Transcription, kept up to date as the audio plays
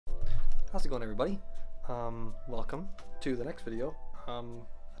How's it going, everybody? Welcome to the next video. I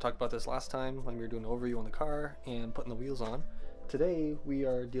talked about this last time when we were doing an overview on the car and putting the wheels on. Today we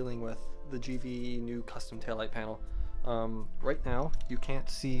are dealing with the GV new custom taillight panel. Right now you can't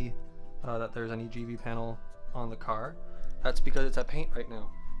see that there's any GV panel on the car. That's because it's at paint right now.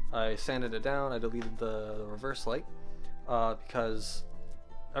 I sanded it down, I deleted the reverse light because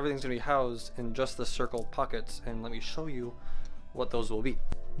everything's going to be housed in just the circle pockets, and let me show you what those will be.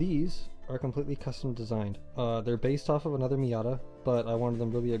 These are completely custom designed. They're based off of another Miata, but I wanted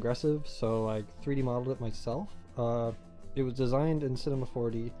them really aggressive, so I 3D modeled it myself. It was designed in Cinema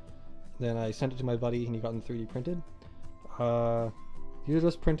 4D, then I sent it to my buddy and he got them 3D printed. These are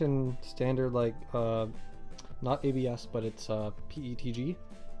just printing standard, like, not ABS, but it's PETG,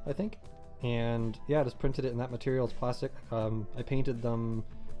 I think. And yeah, I just printed it in that material. It's plastic. I painted them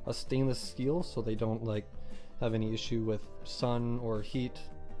a stainless steel so they don't like have any issue with sun or heat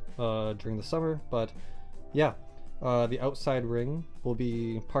during the summer. But yeah, the outside ring will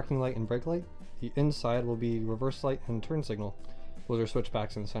be parking light and brake light. The inside will be reverse light and turn signal. Those are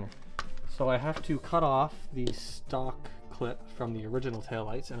switchbacks in the center. So I have to cut off the stock clip from the original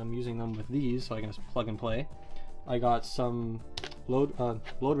taillights, and I'm using them with these so I can just plug and play. I got some load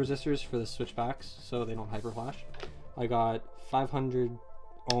resistors for the switchbacks so they don't hyperflash. I got 500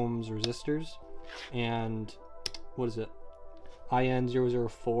 ohms resistors and what is it?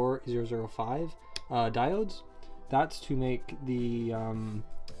 IN004005 diodes. That's to make the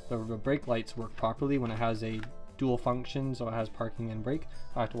brake lights work properly when it has a dual function, so it has parking and brake.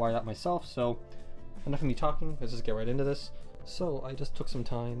 I have to wire that myself, so enough of me talking, let's just get right into this. So I just took some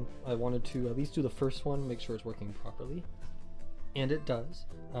time. I wanted to at least do the first one, make sure it's working properly. And it does.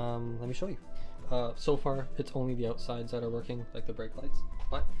 Let me show you. So far, it's only the outsides that are working, like the brake lights.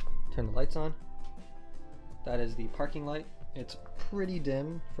 But, turn the lights on. That is the parking light. It's pretty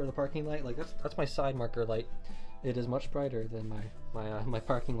dim for the parking light. Like, that's my side marker light. It is much brighter than my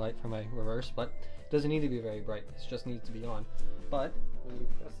parking light for my reverse, but it doesn't need to be very bright. It just needs to be on. But, when you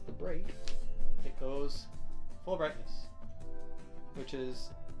press the brake, it goes full brightness, which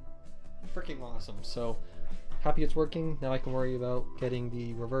is freaking awesome. So happy it's working. Now I can worry about getting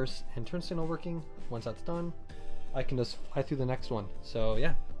the reverse and turn signal working. Once that's done, I can just fly through the next one. So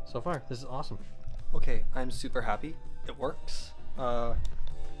yeah, so far this is awesome. Okay, I'm super happy. It works. Let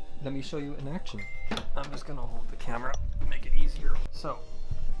me show you in action. I'm just gonna hold the camera, make it easier. So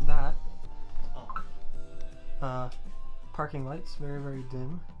that parking lights, very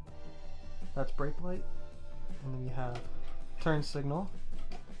dim. That's brake light, and then we have turn signal,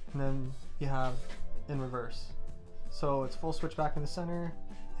 and then you have in reverse. So it's full switchback in the center,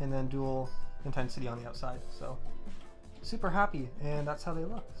 and then dual intensity on the outside. So super happy, and that's how they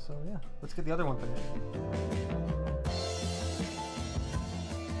look. So yeah, let's get the other one finished.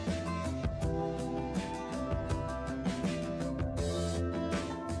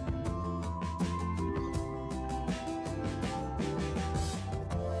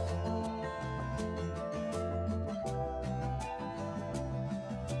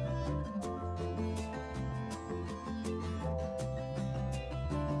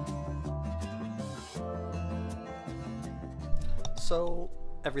 So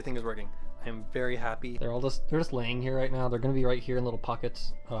everything is working. I am very happy. They're just laying here right now. They're gonna be right here in little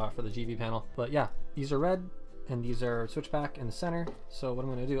pockets for the GV panel. But yeah, these are red and these are switchback in the center. So what I'm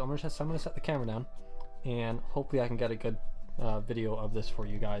gonna do, I'm gonna set the camera down, and hopefully I can get a good video of this for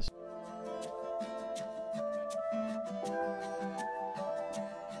you guys.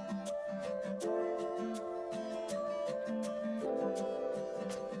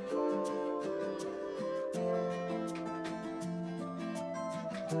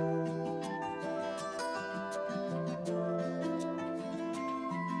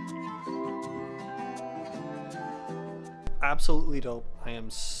 Absolutely dope. I am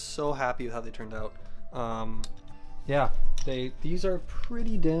so happy with how they turned out. Yeah, these are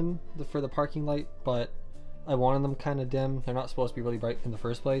pretty dim for the parking light, but I wanted them kind of dim. They're not supposed to be really bright in the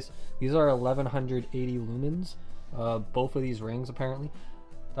first place. These are 1180 lumens, both of these rings apparently.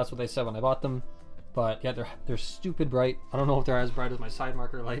 That's what they said when I bought them. But yeah, they're stupid bright. I don't know if they're as bright as my side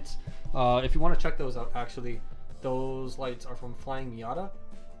marker lights. If you want to check those out, actually, those lights are from Flying Miata.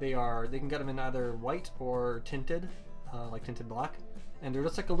 They can get them in either white or tinted. Like tinted black, and they're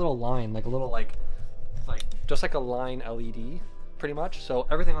just like a little line, like a little like just like a line LED pretty much. So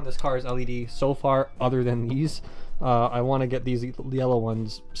everything on this car is LED so far, other than these. I want to get these yellow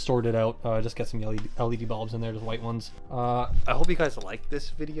ones sorted out, just get some LED bulbs in there, just white ones. I hope you guys like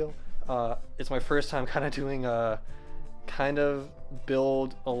this video. It's my first time kind of doing a kind of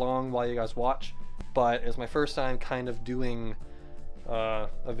build along while you guys watch, but it's my first time kind of doing a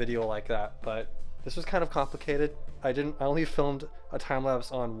video like that, but this was kind of complicated. I only filmed a time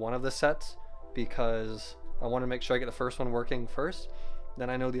lapse on one of the sets because I want to make sure I get the first one working first. Then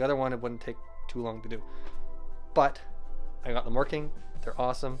I know the other one, it wouldn't take too long to do. But I got them working. They're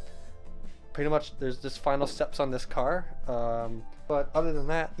awesome. Pretty much there's just final steps on this car. But other than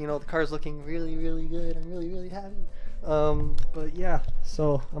that, you know, the car is looking really, really good. I'm really, really happy. But yeah,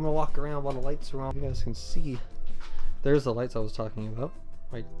 so I'm gonna walk around while the lights are on. You guys can see. There's the lights I was talking about.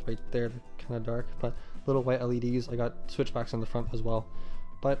 Right there, they're kind of dark, but little white LEDs. I got switchbacks on the front as well.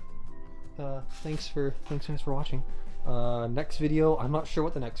 But thanks for watching. Next video, I'm not sure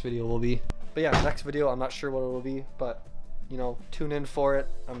what the next video will be. But yeah, next video, I'm not sure what it will be, but you know, tune in for it.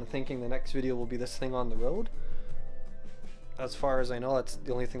 I'm thinking the next video will be this thing on the road. As far as I know, that's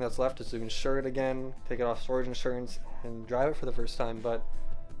the only thing that's left, is to insure it again, take it off storage insurance, and drive it for the first time. But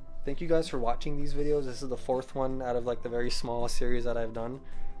thank you guys for watching these videos. This is the 4th one out of like the very small series that I've done.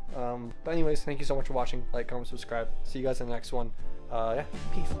 But anyways, thank you so much for watching. Like, comment, subscribe. See you guys in the next one. Yeah,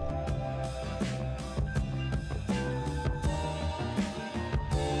 peace.